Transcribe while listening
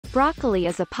Broccoli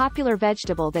is a popular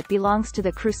vegetable that belongs to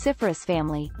the cruciferous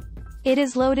family. It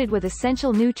is loaded with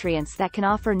essential nutrients that can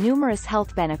offer numerous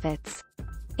health benefits.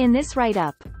 In this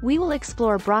write-up, we will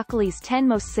explore broccoli's 10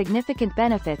 most significant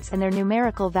benefits and their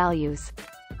numerical values.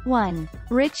 1.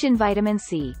 Rich in vitamin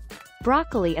C.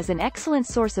 Broccoli is an excellent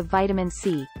source of vitamin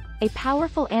C, a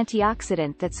powerful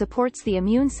antioxidant that supports the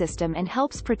immune system and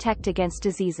helps protect against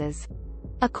diseases.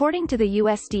 According to the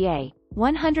USDA,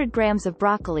 100 grams of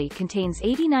broccoli contains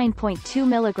 89.2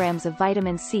 milligrams of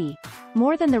vitamin C,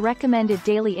 more than the recommended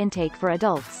daily intake for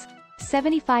adults,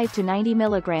 75 to 90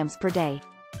 milligrams per day.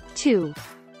 2.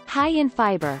 High in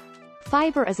fiber.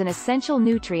 Fiber is an essential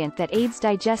nutrient that aids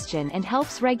digestion and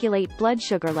helps regulate blood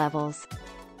sugar levels.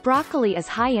 Broccoli is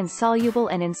high in soluble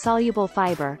and insoluble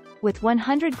fiber, with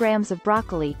 100 grams of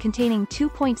broccoli containing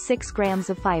 2.6 grams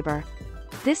of fiber.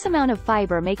 This amount of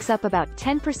fiber makes up about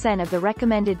 10% of the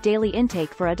recommended daily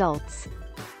intake for adults.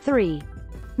 3.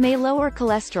 May lower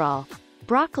cholesterol.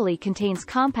 Broccoli contains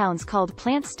compounds called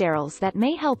plant sterols that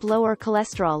may help lower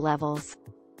cholesterol levels.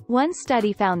 One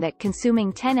study found that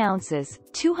consuming 10 ounces,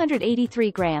 283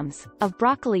 grams, of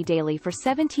broccoli daily for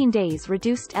 17 days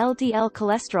reduced LDL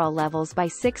cholesterol levels by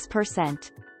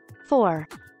 6%. 4.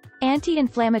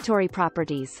 Anti-inflammatory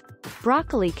properties.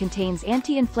 Broccoli contains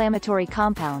anti-inflammatory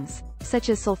compounds, such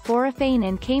as sulforaphane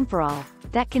and camphorol,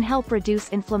 that can help reduce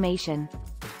inflammation.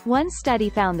 One study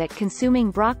found that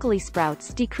consuming broccoli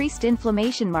sprouts decreased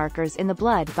inflammation markers in the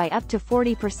blood by up to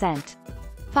 40%.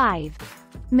 5.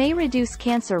 May reduce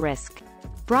cancer risk.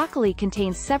 Broccoli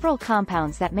contains several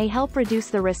compounds that may help reduce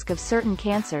the risk of certain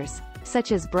cancers,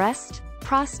 such as breast,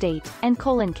 prostate, and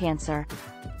colon cancer.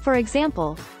 For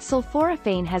example,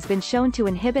 sulforaphane has been shown to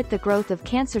inhibit the growth of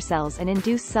cancer cells and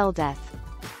induce cell death.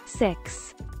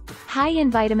 6. High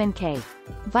in vitamin K.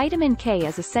 Vitamin K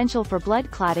is essential for blood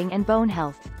clotting and bone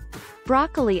health.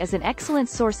 Broccoli is an excellent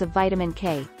source of vitamin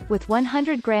K, with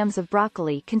 100 grams of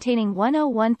broccoli containing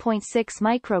 101.6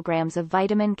 micrograms of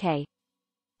vitamin K.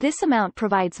 This amount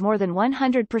provides more than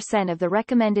 100% of the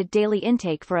recommended daily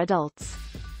intake for adults.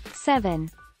 7.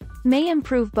 May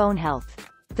improve bone health.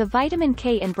 The vitamin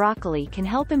K in broccoli can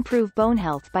help improve bone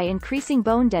health by increasing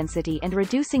bone density and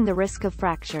reducing the risk of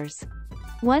fractures.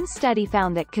 One study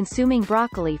found that consuming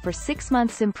broccoli for 6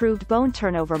 months improved bone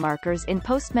turnover markers in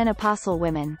postmenopausal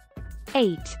women.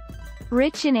 8.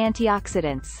 Rich in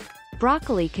antioxidants.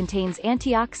 Broccoli contains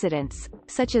antioxidants,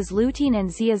 such as lutein and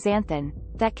zeaxanthin,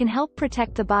 that can help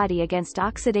protect the body against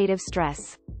oxidative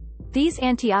stress. These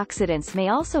antioxidants may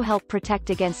also help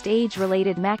protect against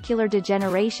age-related macular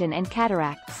degeneration and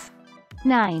cataracts.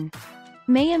 9.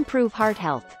 May improve heart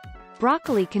health.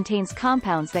 Broccoli contains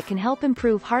compounds that can help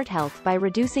improve heart health by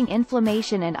reducing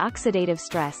inflammation and oxidative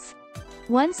stress.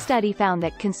 One study found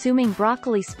that consuming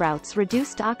broccoli sprouts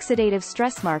reduced oxidative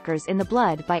stress markers in the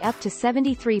blood by up to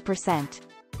 73%.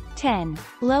 10.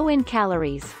 Low in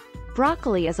calories.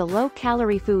 Broccoli is a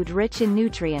low-calorie food rich in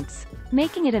nutrients,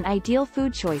 making it an ideal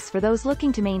food choice for those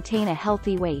looking to maintain a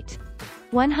healthy weight.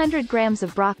 100 grams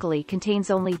of broccoli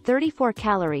contains only 34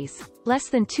 calories, less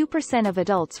than 2% of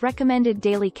adults' recommended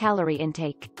daily calorie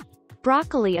intake.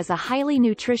 Broccoli is a highly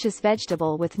nutritious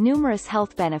vegetable with numerous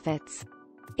health benefits.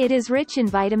 It is rich in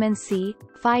vitamin C,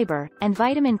 fiber, and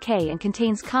vitamin K and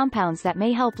contains compounds that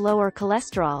may help lower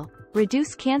cholesterol,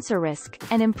 reduce cancer risk,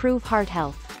 and improve heart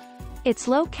health. Its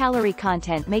low-calorie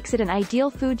content makes it an ideal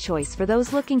food choice for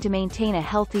those looking to maintain a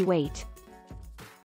healthy weight.